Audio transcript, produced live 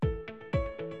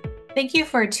Thank you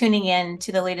for tuning in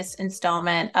to the latest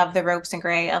installment of the Ropes and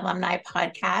Gray Alumni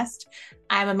Podcast.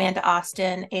 I'm Amanda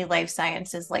Austin, a life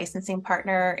sciences licensing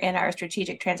partner in our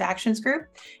strategic transactions group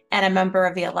and a member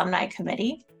of the Alumni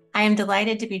Committee. I am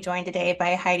delighted to be joined today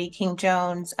by Heidy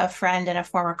King-Jones, a friend and a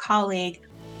former colleague.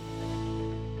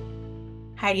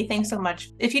 Heidy, thanks so much.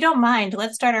 If you don't mind,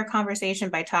 let's start our conversation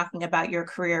by talking about your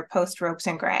career post Ropes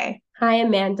and Gray. Hi,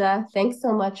 Amanda. Thanks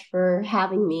so much for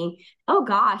having me. Oh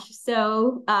gosh,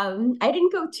 I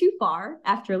didn't go too far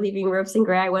after leaving Ropes and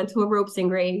Gray. I went to a Ropes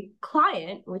and Gray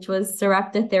client, which was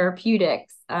Sarepta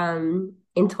Therapeutics, in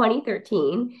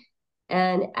 2013.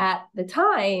 And at the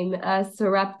time,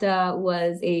 Sarepta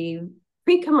was a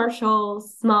pre-commercial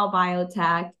small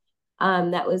biotech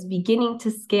that was beginning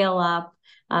to scale up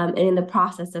and in the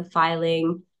process of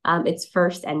filing its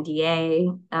first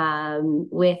NDA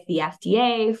with the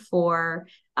FDA for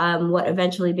what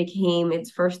eventually became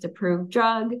its first approved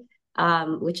drug,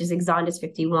 which is Exondys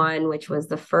 51, which was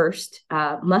the first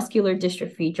muscular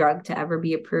dystrophy drug to ever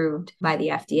be approved by the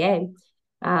FDA.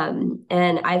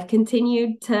 And I've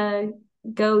continued to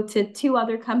go to two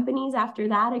other companies after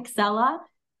that, Axcella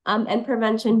and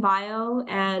Provention Bio,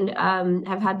 and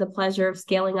have had the pleasure of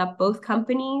scaling up both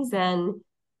companies and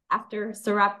after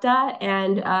Sarepta,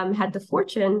 and had the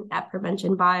fortune at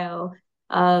Provention Bio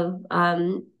of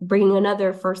bringing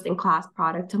another first-in-class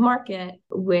product to market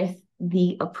with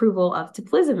the approval of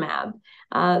teplizumab.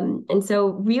 And so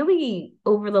really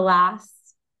over the last,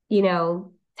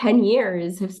 10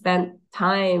 years have spent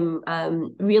time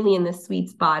really in the sweet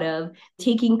spot of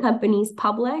taking companies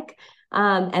public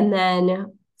and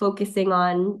then focusing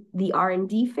on the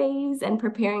R&D phase and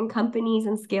preparing companies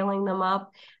and scaling them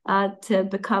up to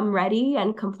become ready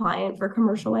and compliant for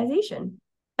commercialization.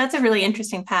 That's a really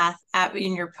interesting path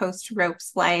in your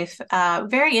post-ropes life.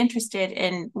 Very interested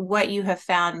in what you have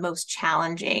found most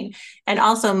challenging and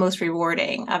also most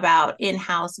rewarding about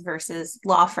in-house versus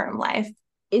law firm life.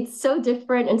 It's so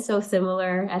different and so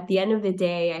similar. At the end of the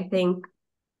day, I think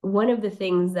one of the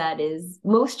things that is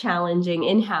most challenging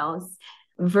in-house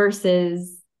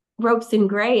versus Ropes and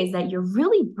Gray is that you're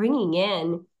really bringing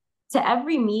in to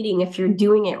every meeting, if you're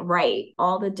doing it right,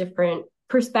 all the different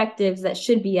perspectives that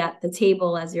should be at the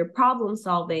table as you're problem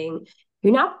solving.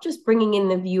 You're not just bringing in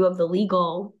the view of the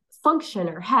legal function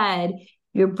or head.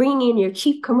 You're bringing in your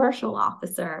chief commercial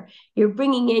officer. You're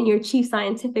bringing in your chief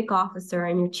scientific officer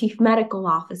and your chief medical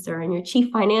officer and your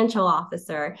chief financial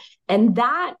officer. And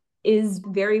that is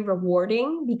very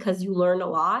rewarding because you learn a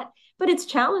lot. But it's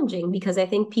challenging because I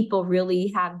think people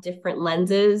really have different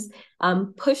lenses,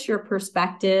 push your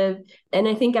perspective. And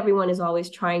I think everyone is always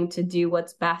trying to do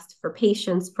what's best for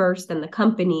patients first and the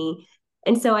company.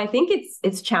 And so I think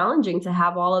it's challenging to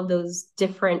have all of those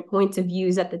different points of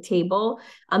views at the table.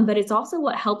 But it's also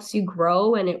what helps you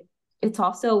grow. And it's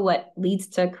also what leads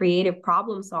to creative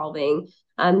problem solving,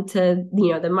 to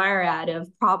the myriad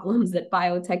of problems that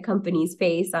biotech companies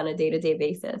face on a day-to-day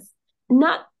basis.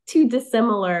 Not too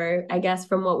dissimilar, I guess,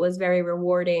 from what was very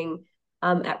rewarding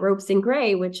at Ropes and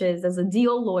Gray, which is as a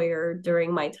deal lawyer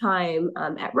during my time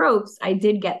at Ropes, I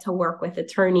did get to work with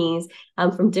attorneys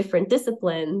from different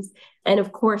disciplines and,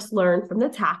 of course, learn from the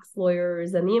tax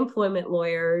lawyers and the employment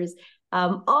lawyers,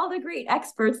 all the great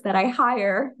experts that I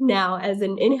hire now as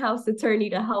an in-house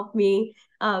attorney to help me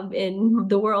in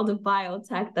the world of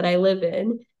biotech that I live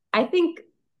in. I think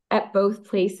at both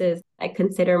places, I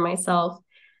consider myself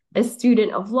a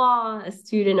student of law, a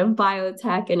student of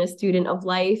biotech, and a student of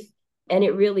life. And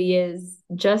it really is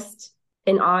just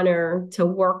an honor to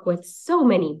work with so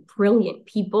many brilliant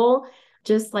people,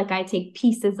 just like I take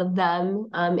pieces of them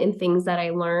in things that I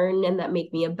learn and that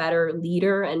make me a better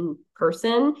leader and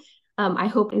person. I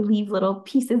hope I leave little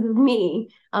pieces of me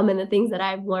in the things that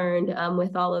I've learned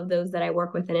with all of those that I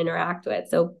work with and interact with.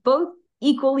 So both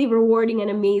equally rewarding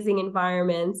and amazing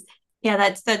environments. Yeah,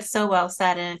 that's so well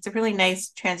said. And it's a really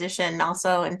nice transition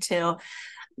also into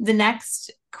the next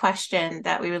question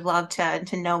that we would love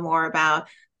to know more about.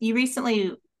 You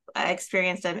recently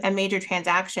experienced a major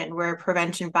transaction where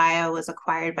Provention Bio was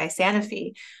acquired by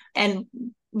Sanofi. And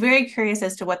very curious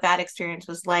as to what that experience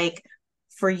was like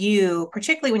for you,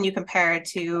 particularly when you compare it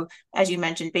to, as you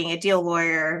mentioned, being a deal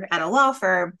lawyer at a law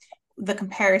firm, the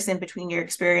comparison between your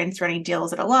experience running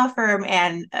deals at a law firm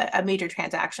and a major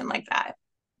transaction like that.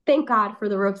 Thank God for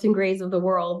the Ropes and Grays of the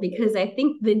world, because I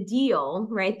think the deal,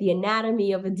 right, the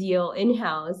anatomy of a deal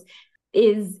in-house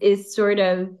is sort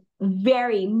of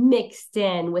very mixed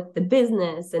in with the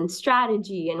business and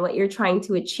strategy and what you're trying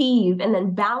to achieve, and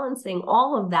then balancing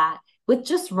all of that with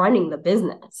just running the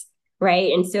business,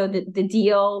 right? And so the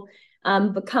deal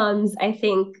becomes, I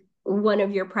think, one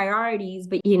of your priorities,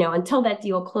 but until that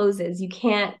deal closes, you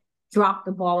can't drop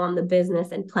the ball on the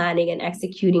business and planning and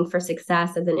executing for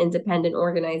success as an independent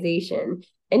organization.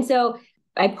 And so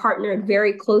I partnered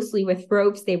very closely with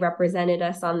Ropes. They represented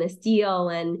us on this deal.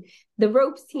 And the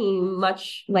Ropes team,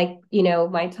 much like,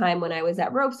 my time when I was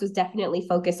at Ropes, was definitely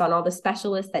focused on all the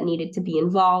specialists that needed to be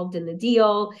involved in the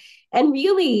deal and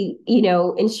really,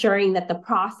 ensuring that the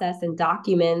process and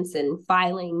documents and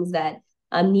filings that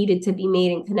needed to be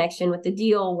made in connection with the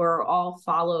deal were all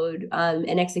followed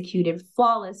and executed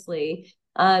flawlessly.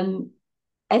 I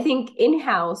think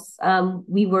in-house,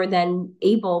 we were then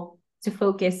able to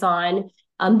focus on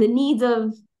the needs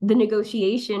of the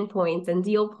negotiation points and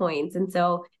deal points. And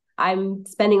so I'm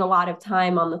spending a lot of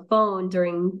time on the phone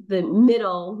during the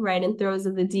middle, right, and throes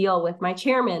of the deal with my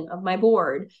chairman of my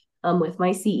board, with my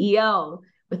CEO,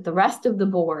 with the rest of the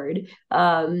board,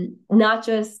 not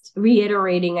just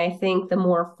reiterating, I think, the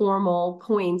more formal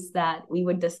points that we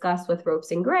would discuss with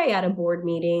Ropes and Gray at a board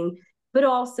meeting, but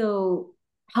also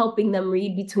helping them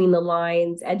read between the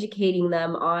lines, educating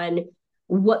them on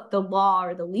what the law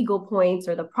or the legal points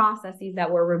or the processes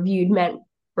that were reviewed meant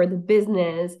for the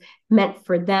business, meant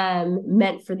for them,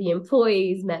 meant for the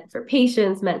employees, meant for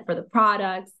patients, meant for the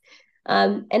products.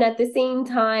 And at the same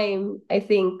time, I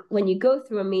think when you go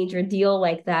through a major deal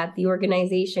like that, the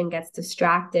organization gets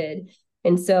distracted.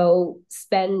 And so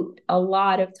spend a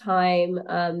lot of time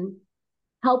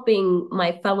helping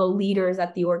my fellow leaders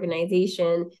at the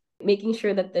organization, making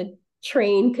sure that the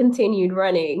train continued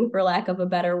running, for lack of a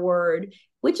better word,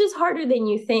 which is harder than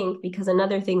you think, because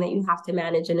another thing that you have to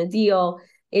manage in a deal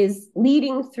is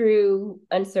leading through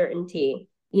uncertainty.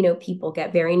 People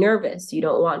get very nervous. You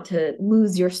don't want to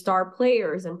lose your star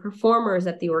players and performers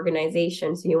at the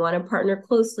organization. So you want to partner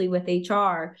closely with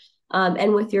HR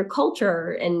and with your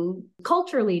culture and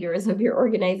culture leaders of your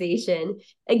organization,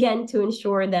 again, to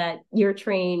ensure that your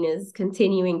train is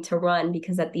continuing to run,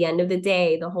 because at the end of the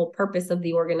day, the whole purpose of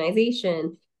the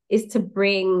organization is to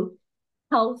bring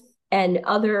health and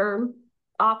other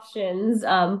options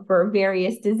for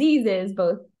various diseases,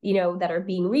 both, that are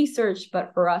being researched.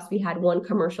 But for us, we had one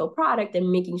commercial product,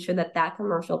 and making sure that that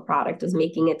commercial product was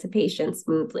making it to patients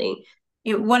smoothly.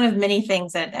 One of many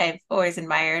things that I've always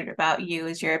admired about you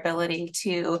is your ability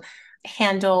to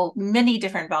handle many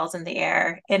different balls in the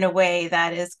air in a way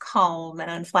that is calm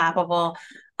and unflappable.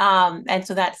 And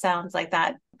so that sounds like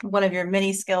that one of your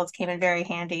many skills came in very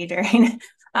handy during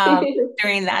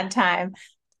during that time.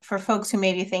 For folks who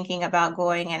may be thinking about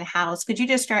going in-house, could you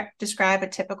just describe a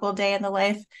typical day in the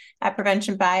life at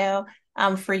Provention Bio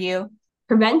for you?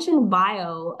 Provention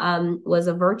Bio was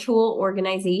a virtual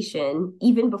organization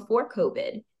even before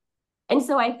COVID. And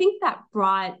so I think that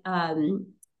brought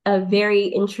a very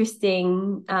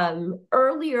interesting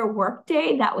earlier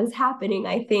workday that was happening,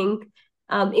 I think,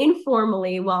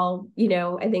 informally while,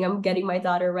 I think I'm getting my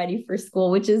daughter ready for school,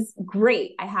 which is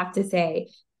great, I have to say.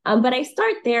 But I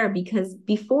start there because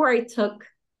before I took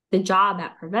the job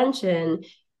at Provention,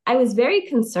 I was very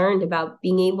concerned about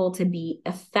being able to be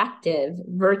effective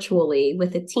virtually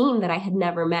with a team that I had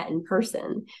never met in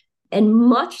person. And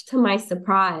much to my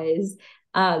surprise,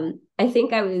 I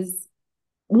think I was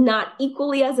not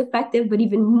equally as effective, but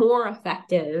even more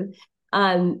effective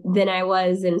than I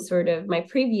was in sort of my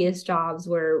previous jobs,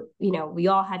 where, we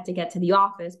all had to get to the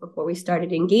office before we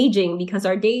started engaging, because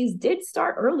our days did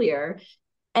start earlier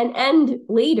and end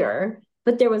later,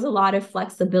 but there was a lot of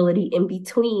flexibility in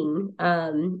between.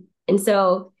 And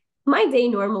so my day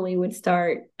normally would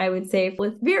start, I would say,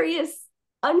 with various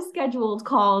unscheduled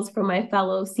calls from my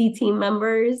fellow C team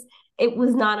members. It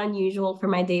was not unusual for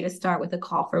my day to start with a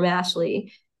call from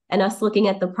Ashley and us looking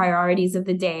at the priorities of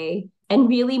the day and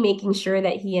really making sure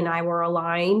that he and I were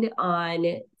aligned on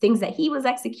things that he was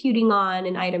executing on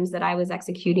and items that I was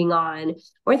executing on,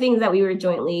 or things that we were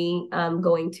jointly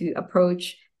going to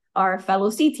approach our fellow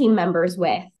C team members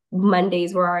with.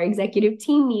 Mondays were our executive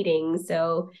team meetings.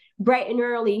 So bright and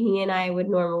early, he and I would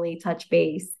normally touch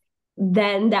base.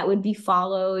 Then that would be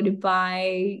followed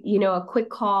by, a quick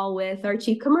call with our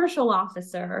chief commercial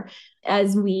officer.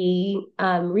 As we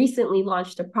recently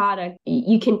launched a product,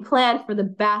 you can plan for the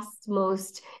best,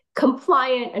 most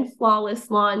compliant and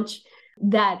flawless launch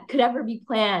that could ever be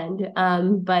planned.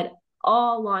 But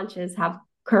all launches have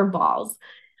curveballs.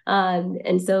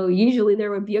 And so usually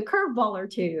there would be a curveball or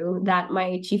two that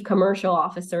my chief commercial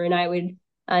officer and I would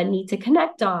need to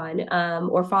connect on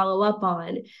or follow up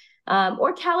on.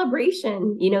 Or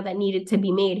calibration, that needed to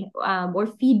be made, or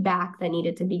feedback that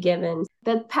needed to be given.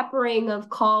 The peppering of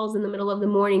calls in the middle of the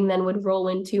morning then would roll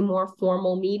into more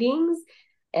formal meetings.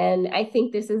 And I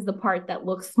think this is the part that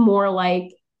looks more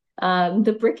like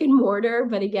the brick and mortar.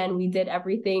 But again, we did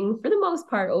everything for the most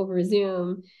part over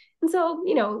Zoom. And so,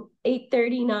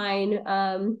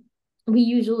 8:39, we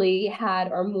usually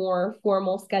had our more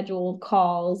formal scheduled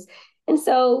calls. And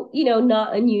so,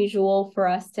 not unusual for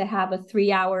us to have a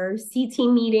 3-hour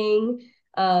CT meeting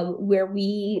where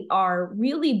we are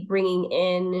really bringing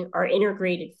in our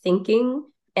integrated thinking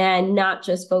and not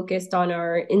just focused on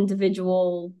our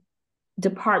individual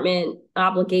department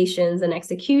obligations and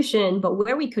execution, but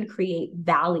where we could create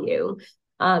value.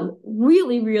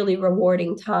 Really, really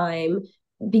rewarding time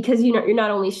because you're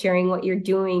not only sharing what you're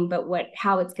doing, but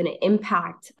how it's going to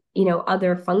impact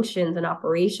other functions and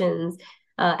operations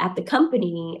at the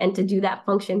company, and to do that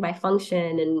function by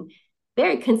function and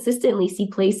very consistently see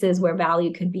places where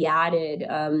value could be added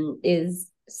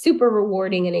is super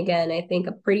rewarding. And again, I think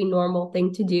a pretty normal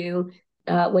thing to do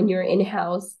when you're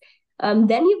in-house.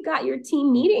 Then you've got your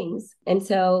team meetings. And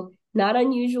so not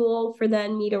unusual for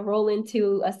then me to roll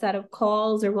into a set of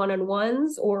calls or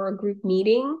one-on-ones or a group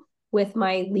meeting with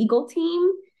my legal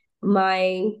team,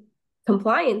 my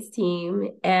compliance team,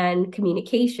 and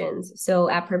communications. So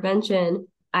at Provention,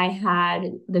 I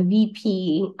had the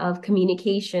VP of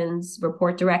communications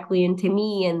report directly into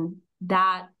me, and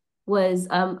that was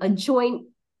a joint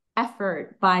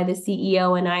effort by the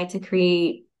CEO and I to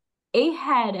create a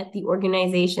head at the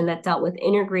organization that dealt with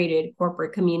integrated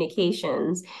corporate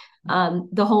communications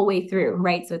the whole way through,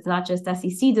 right? So it's not just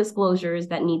SEC disclosures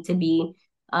that need to be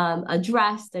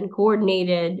addressed and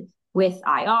coordinated with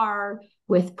IR,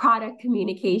 with product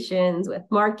communications, with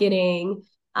marketing.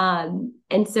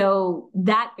 And so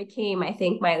that became, I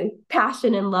think, my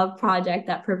passion and love project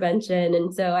at Provention.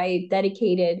 And so I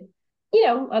dedicated,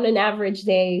 on an average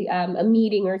day, a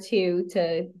meeting or two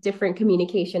to different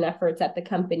communication efforts at the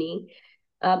company.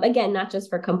 Again, not just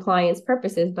for compliance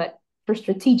purposes, but for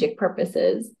strategic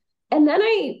purposes. And then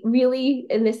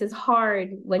and this is hard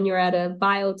when you're at a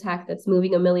biotech that's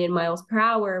moving 1,000,000 miles per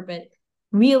hour, but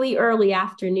really early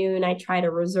afternoon, I try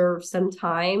to reserve some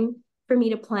time for me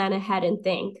to plan ahead and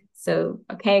think. So,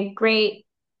 okay, great.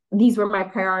 These were my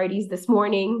priorities this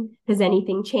morning. Has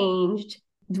anything changed?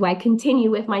 Do I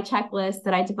continue with my checklist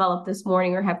that I developed this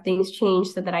morning, or have things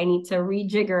changed so that I need to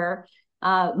rejigger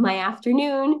my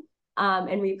afternoon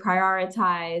and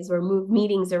reprioritize or move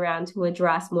meetings around to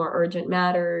address more urgent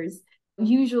matters?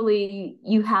 Usually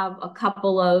you have a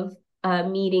couple of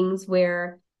meetings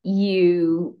where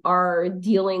you are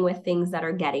dealing with things that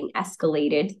are getting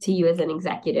escalated to you as an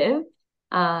executive,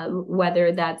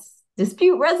 whether that's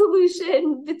dispute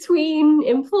resolution between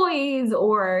employees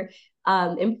or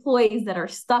employees that are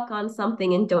stuck on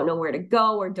something and don't know where to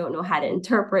go or don't know how to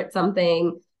interpret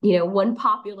something. One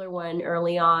popular one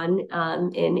early on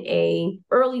in a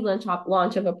early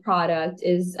launch of a product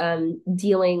is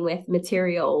dealing with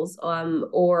materials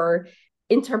or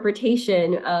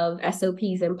interpretation of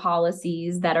SOPs and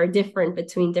policies that are different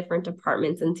between different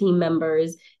departments and team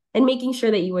members, and making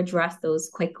sure that you address those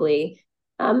quickly.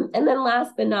 And then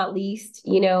last but not least,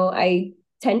 I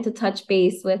tend to touch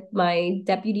base with my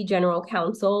deputy general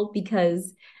counsel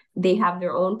because they have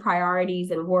their own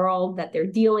priorities and world that they're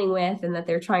dealing with and that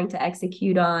they're trying to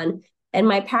execute on, and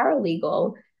my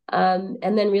paralegal.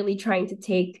 And then really trying to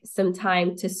take some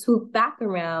time to swoop back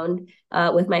around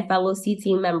with my fellow C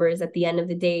team members at the end of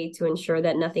the day to ensure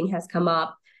that nothing has come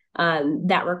up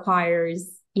that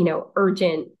requires,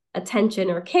 urgent attention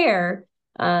or care.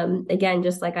 Again,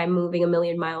 just like I'm moving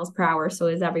 1,000,000 miles per hour, so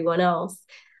is everyone else.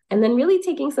 And then really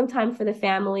taking some time for the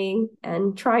family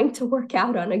and trying to work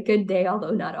out on a good day,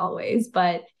 although not always,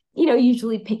 but,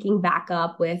 usually picking back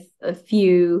up with a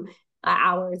few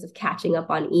hours of catching up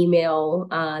on email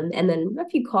and then a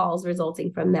few calls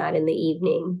resulting from that in the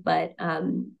evening. But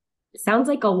sounds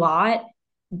like a lot,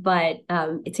 but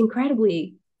it's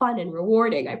incredibly fun and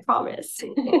rewarding, I promise.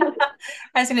 I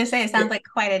was going to say, it sounds like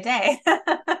quite a day.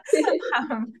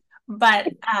 But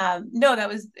no, that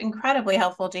was incredibly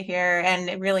helpful to hear. And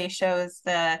it really shows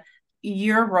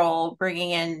your role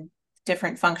bringing in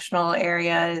different functional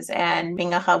areas and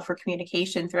being a hub for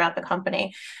communication throughout the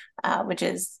company, which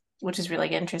is really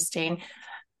interesting.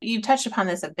 You touched upon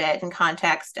this a bit in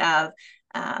context of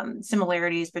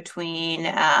similarities between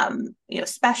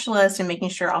specialists and making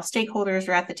sure all stakeholders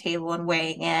are at the table and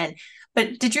weighing in.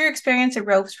 But did your experience at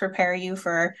Ropes prepare you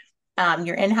for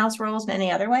your in-house roles in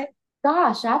any other way?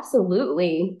 Gosh,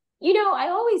 absolutely. I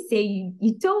always say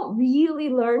you don't really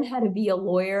learn how to be a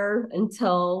lawyer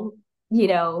until,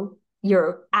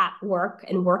 you're at work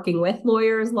and working with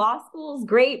lawyers. Law school is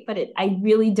great, but I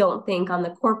really don't think on the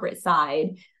corporate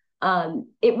side,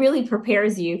 it really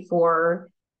prepares you for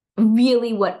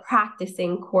really what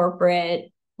practicing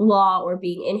corporate law or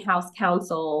being in-house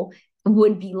counsel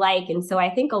would be like. And so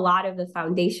I think a lot of the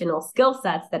foundational skill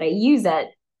sets that I use at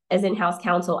as in-house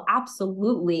counsel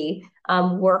absolutely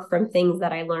were from things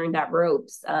that I learned at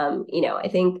Ropes. I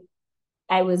think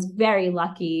I was very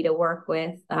lucky to work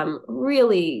with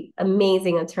really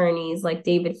amazing attorneys like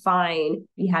David Fine.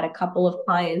 We had a couple of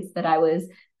clients that I was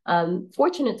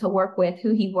fortunate to work with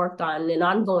who he worked on an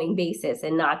ongoing basis,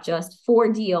 and not just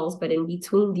for deals, but in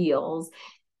between deals.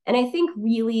 And I think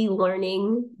really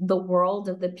learning the world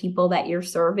of the people that you're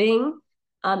serving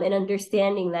and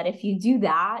understanding that if you do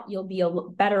that, you'll be a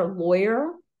better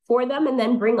lawyer for them, and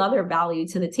then bring other value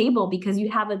to the table because you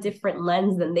have a different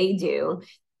lens than they do.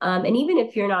 And even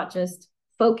if you're not just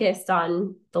focused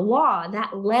on the law,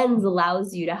 that lens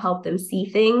allows you to help them see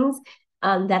things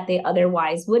that they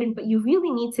otherwise wouldn't. But you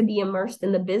really need to be immersed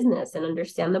in the business and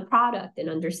understand the product and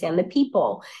understand the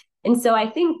people. And so I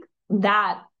think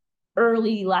that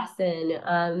early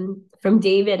lesson from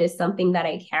David is something that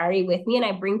I carry with me and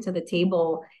I bring to the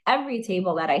table, every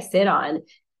table that I sit on.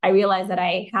 I realize that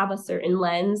I have a certain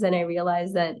lens, and I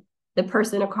realize that the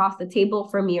person across the table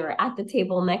from me or at the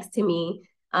table next to me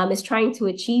is trying to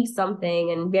achieve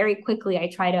something. And very quickly, I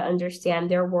try to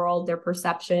understand their world, their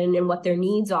perception, and what their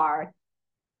needs are,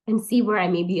 and see where I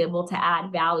may be able to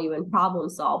add value and problem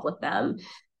solve with them.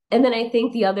 And then I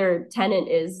think the other tenet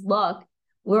is, look,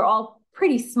 we're all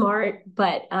pretty smart,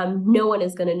 but no one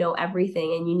is going to know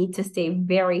everything. And you need to stay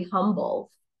very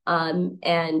humble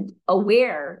and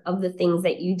aware of the things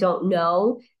that you don't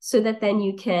know, so that then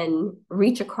you can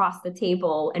reach across the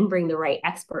table and bring the right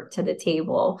expert to the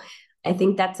table. I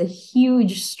think that's a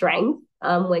huge strength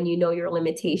when you know your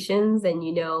limitations and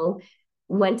you know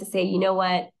when to say, you know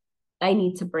what, I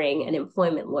need to bring an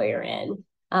employment lawyer in.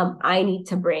 I need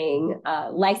to bring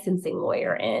a licensing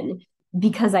lawyer in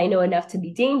because I know enough to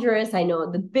be dangerous. I know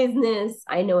the business.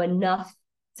 I know enough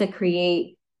to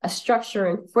create a structure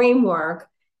and framework.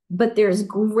 But there's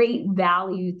great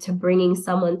value to bringing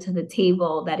someone to the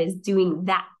table that is doing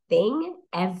that thing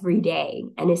every day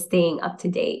and is staying up to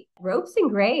date. Ropes and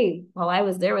Gray, while I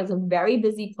was there, was a very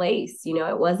busy place.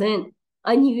 It wasn't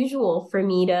unusual for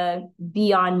me to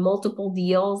be on multiple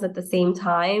deals at the same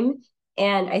time.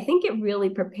 And I think it really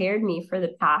prepared me for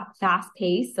the fast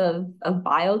pace of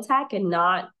biotech, and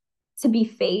not to be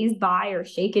phased by or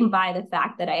shaken by the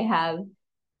fact that I have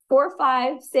 4,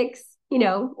 5, 6,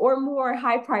 or more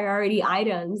high priority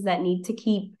items that need to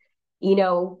keep,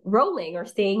 rolling or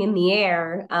staying in the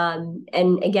air.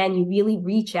 And again, you really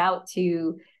reach out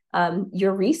to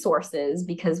your resources,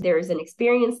 because there's an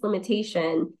experience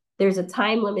limitation, there's a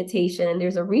time limitation, and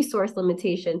there's a resource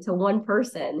limitation to one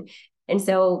person. And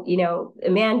so,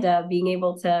 Amanda, being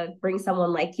able to bring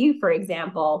someone like you, for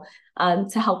example,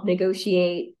 to help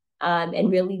negotiate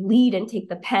and really lead and take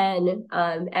the pen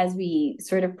as we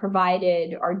sort of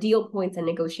provided our deal points and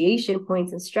negotiation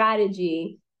points and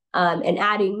strategy, and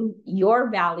adding your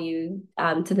value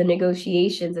to the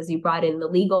negotiations as you brought in the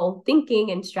legal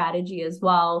thinking and strategy as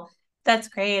well. That's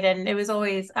great. And it was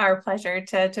always our pleasure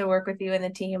to work with you and the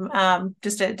team.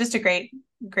 Just a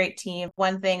great team.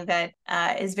 One thing that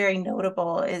is very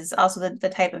notable is also the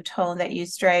type of tone that you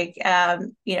strike,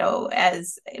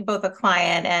 as both a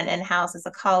client and in-house as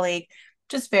a colleague,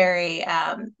 just very,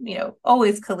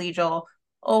 always collegial,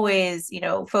 always,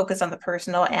 focused on the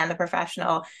personal and the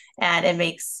professional. And it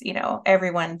makes,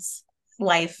 everyone's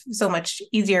life so much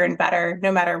easier and better,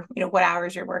 no matter, what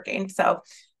hours you're working. So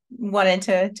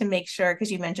wanted to make sure,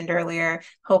 because you mentioned earlier,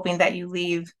 hoping that you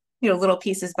leave, little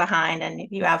pieces behind, and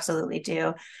you absolutely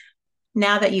do.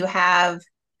 Now that you have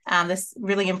this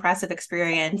really impressive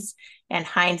experience and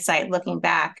hindsight looking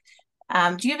back,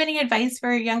 do you have any advice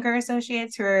for younger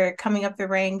associates who are coming up the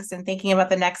ranks and thinking about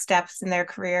the next steps in their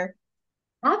career?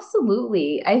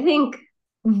 Absolutely. I think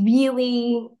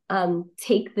really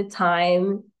take the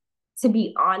time to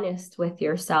be honest with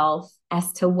yourself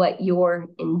as to what you're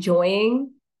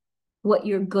enjoying, what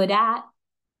you're good at,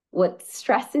 what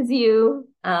stresses you,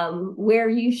 where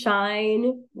you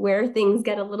shine, where things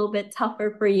get a little bit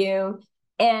tougher for you,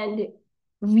 and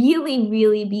really,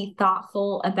 really be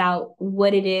thoughtful about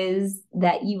what it is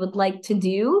that you would like to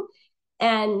do,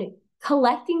 and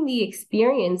collecting the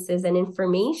experiences and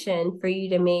information for you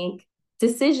to make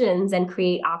decisions and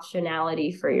create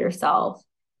optionality for yourself.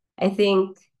 I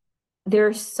think there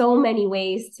are so many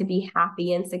ways to be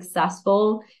happy and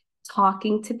successful.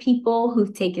 Talking to people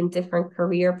who've taken different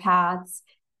career paths,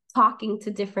 talking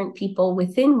to different people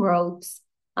within Ropes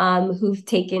who've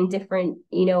taken different,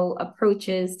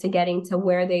 approaches to getting to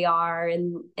where they are,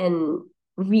 and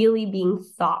really being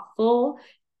thoughtful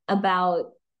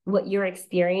about what you're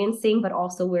experiencing, but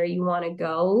also where you want to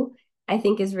go, I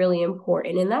think is really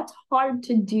important. And that's hard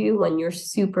to do when you're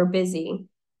super busy.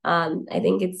 I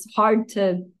think it's hard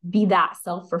to be that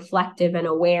self-reflective and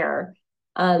aware.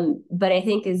 But I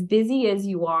think as busy as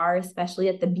you are, especially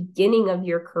at the beginning of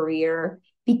your career,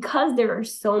 because there are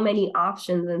so many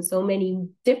options and so many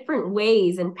different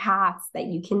ways and paths that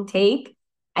you can take,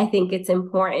 I think it's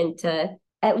important to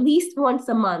at least once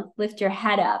a month lift your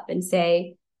head up and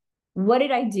say, what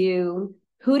did I do?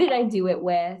 Who did I do it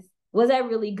with? Was I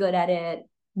really good at it?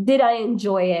 Did I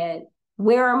enjoy it?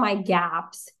 Where are my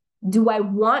gaps? Do I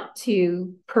want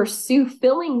to pursue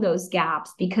filling those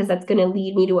gaps because that's going to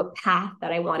lead me to a path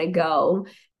that I want to go?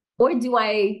 Or do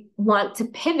I want to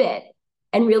pivot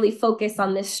and really focus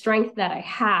on this strength that I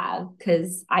have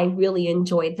because I really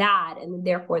enjoy that, and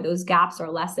therefore those gaps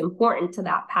are less important to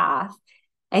that path?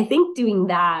 I think doing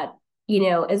that,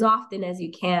 as often as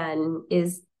you can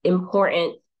is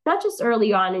important, not just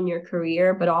early on in your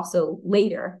career, but also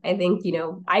later. I think,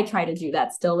 I try to do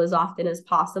that still as often as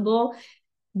possible.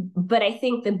 But I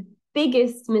think the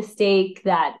biggest mistake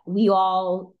that we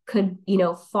all could,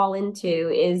 fall into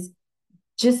is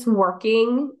just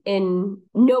working in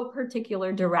no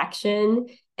particular direction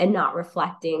and not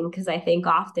reflecting. Because I think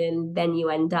often then you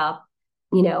end up,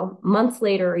 months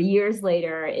later or years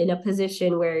later in a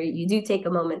position where you do take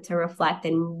a moment to reflect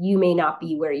and you may not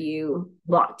be where you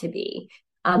want to be.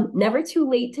 Never too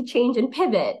late to change and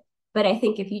pivot. But I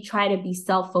think if you try to be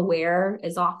self-aware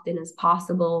as often as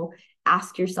possible,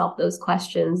 ask yourself those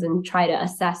questions and try to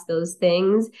assess those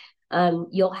things,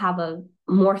 you'll have a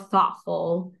more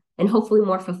thoughtful and hopefully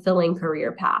more fulfilling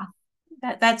career path.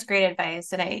 That's great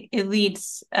advice. And it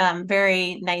leads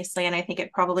very nicely. And I think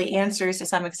it probably answers to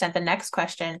some extent the next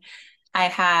question I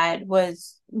had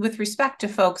was with respect to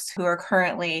folks who are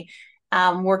currently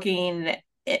working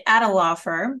at a law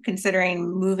firm, considering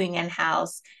moving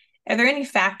in-house. Are there any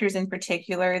factors in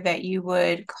particular that you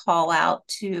would call out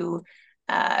to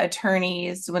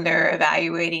attorneys when they're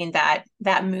evaluating that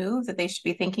move that they should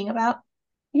be thinking about?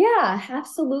 Yeah,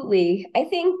 absolutely. I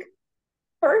think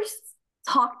first,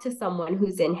 talk to someone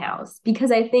who's in-house,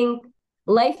 because I think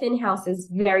life in-house is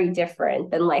very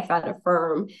different than life at a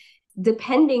firm.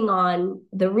 Depending on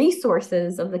the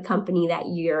resources of the company that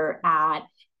you're at,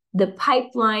 the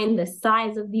pipeline, the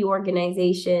size of the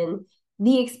organization,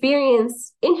 the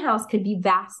experience in-house could be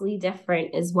vastly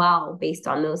different as well based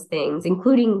on those things,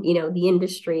 including, the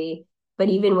industry. But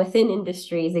even within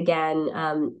industries,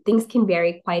 again, things can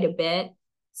vary quite a bit.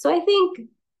 So I think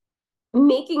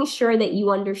making sure that you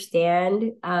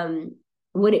understand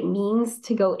what it means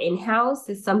to go in-house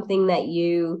is something that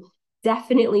you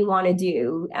definitely want to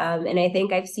do. And I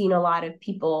think I've seen a lot of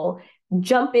people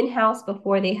jump in-house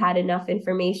before they had enough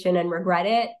information and regret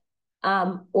it.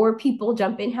 Or people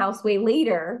jump in-house way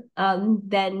later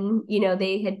than,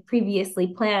 they had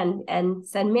previously planned and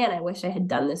said, man, I wish I had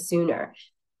done this sooner.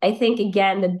 I think,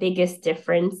 again, the biggest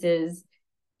difference is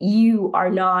you are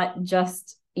not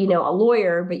just a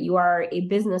lawyer, but you are a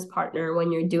business partner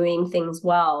when you're doing things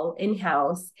well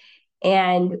in-house,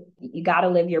 and you got to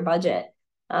live your budget.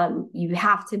 You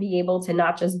have to be able to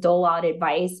not just dole out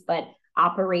advice, but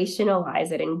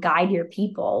operationalize it and guide your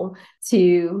people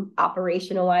to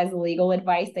operationalize the legal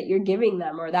advice that you're giving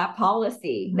them or that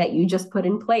policy that you just put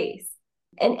in place.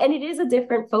 And it is a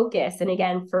different focus. And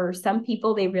again, for some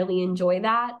people, they really enjoy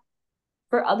that.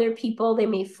 For other people, they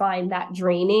may find that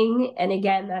draining. And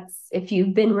again, that's if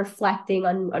you've been reflecting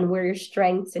on where your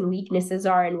strengths and weaknesses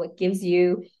are and what gives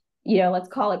you, let's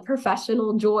call it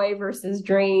professional joy versus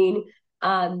drain.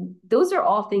 Those are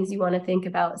all things you want to think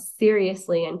about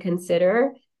seriously and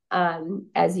consider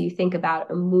as you think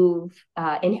about a move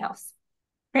in-house.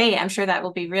 Great. I'm sure that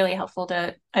will be really helpful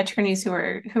to attorneys who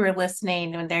are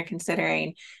listening when they're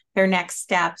considering their next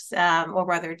steps or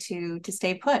whether to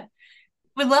stay put.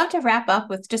 Would love to wrap up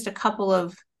with just a couple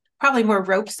of probably more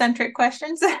rope-centric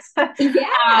questions.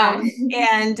 Yeah.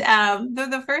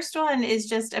 The first one is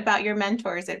just about your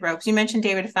mentors at Ropes. You mentioned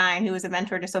David Fine, who was a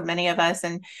mentor to so many of us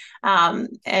and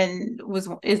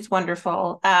is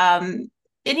wonderful.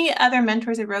 Any other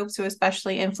mentors at Ropes who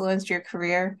especially influenced your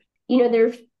career?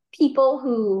 There's people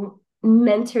who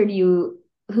mentored you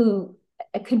who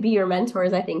could be your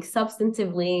mentors, I think,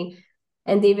 substantively.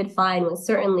 And David Fine was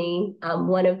certainly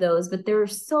one of those. But there are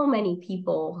so many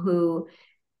people who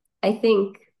I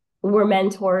think were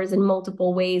mentors in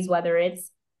multiple ways, whether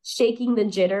it's shaking the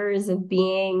jitters of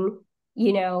being,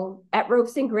 at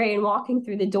Ropes and Gray and walking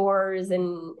through the doors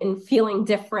and feeling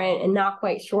different and not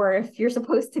quite sure if you're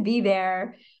supposed to be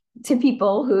there, to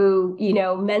people who,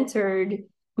 mentored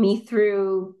me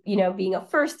through, being a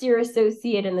first-year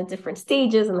associate and the different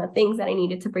stages and the things that I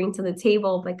needed to bring to the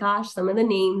table. But gosh, some of the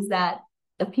names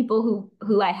of people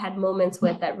who I had moments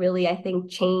with that really, I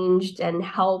think, changed and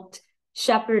helped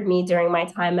shepherd me during my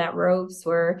time at Ropes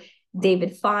were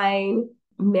David Fine,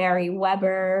 Mary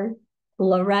Weber,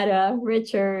 Loretta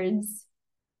Richards,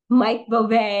 Mike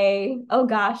Beauvais. Oh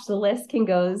gosh, the list can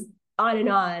goes on and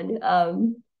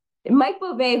on. Mike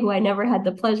Beauvais, who I never had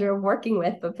the pleasure of working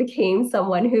with, but became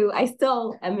someone who I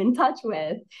still am in touch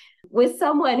with, was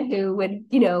someone who would,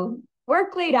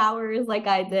 work late hours like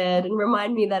I did and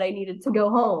remind me that I needed to go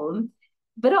home,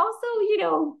 but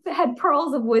also, had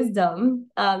pearls of wisdom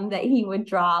that he would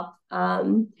drop.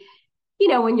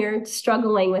 When you're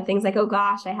struggling with things like, oh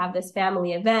gosh, I have this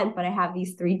family event, but I have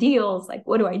these 3 deals, like,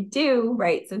 what do I do?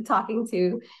 Right. So talking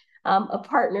to a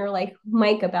partner like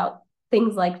Mike about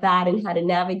things like that and how to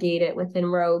navigate it within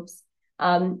Ropes,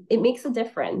 it makes a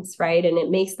difference, right? And it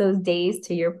makes those days,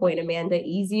 to your point, Amanda,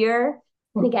 easier.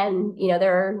 And again,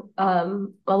 there are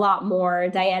a lot more.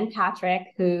 Diane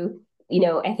Patrick, who,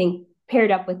 I think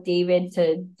paired up with David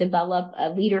to develop a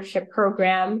leadership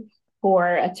program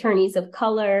for attorneys of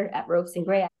color at Ropes and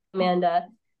Gray. Amanda,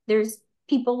 there's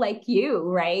people like you,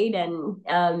 right?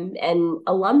 And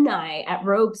alumni at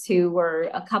Ropes who were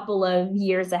a couple of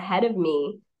years ahead of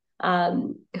me,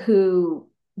 who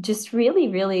just really,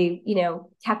 really,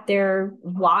 kept their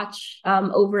watch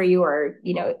over you, or,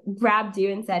 grabbed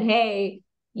you and said, hey,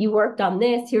 you worked on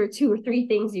this, here are 2 or 3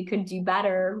 things you could do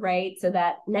better, right? So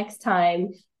that next time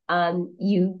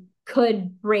you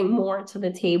could bring more to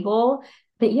the table.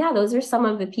 But yeah, those are some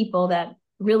of the people that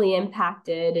really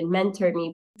impacted and mentored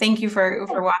me. Thank you for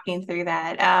walking through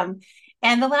that.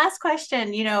 And the last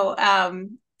question,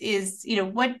 is,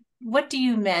 what do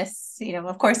you miss,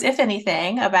 of course, if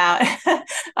anything, about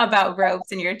about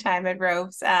Ropes and your time at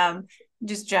Ropes,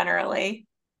 just generally?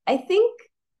 I think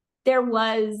there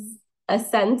was a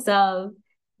sense of,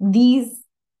 these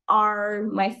are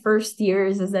my first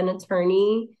years as an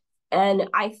attorney, and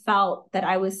I felt that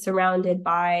I was surrounded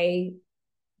by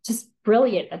just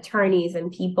brilliant attorneys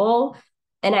and people.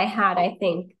 And I had, I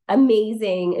think,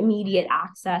 amazing immediate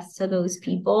access to those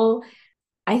people.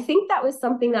 I think that was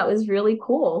something that was really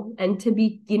cool, and to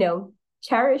be,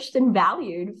 cherished and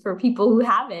valued for people who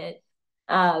have it.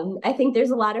 I think there's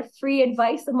a lot of free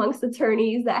advice amongst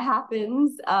attorneys that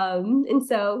happens. And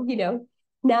so,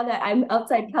 now that I'm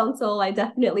outside counsel, I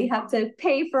definitely have to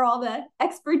pay for all the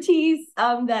expertise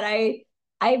that I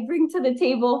bring to the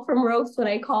table from Ropes when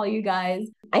I call you guys.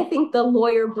 I think the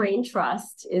lawyer brain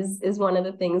trust is one of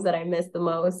the things that I miss the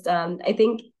most. I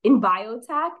think in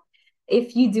biotech,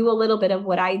 if you do a little bit of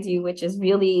what I do, which is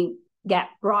really get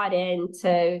brought in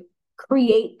to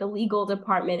create the legal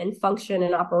department and function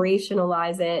and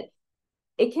operationalize it,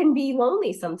 it can be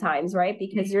lonely sometimes, right?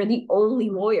 Because you're the only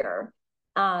lawyer.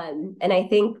 And I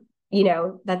think,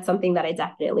 that's something that I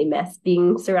definitely miss,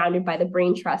 being surrounded by the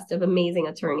brain trust of amazing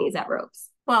attorneys at Ropes.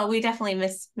 Well, we definitely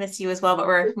miss you as well, but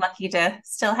we're lucky to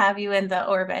still have you in the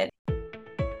orbit.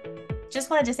 Just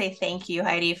wanted to say thank you,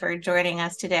 Heidy, for joining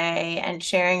us today and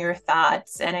sharing your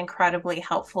thoughts and incredibly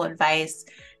helpful advice.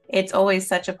 It's always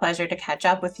such a pleasure to catch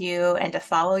up with you and to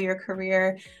follow your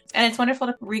career. And it's wonderful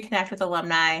to reconnect with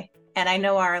alumni. And I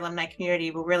know our alumni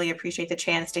community will really appreciate the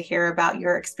chance to hear about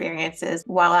your experiences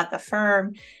while at the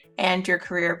firm and your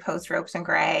career post Ropes and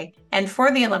Gray. And for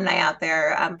the alumni out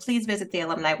there, please visit the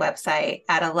alumni website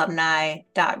at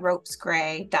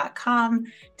alumni.ropesgray.com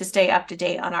to stay up to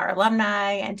date on our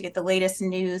alumni and to get the latest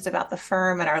news about the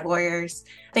firm and our lawyers.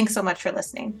 Thanks so much for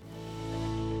listening.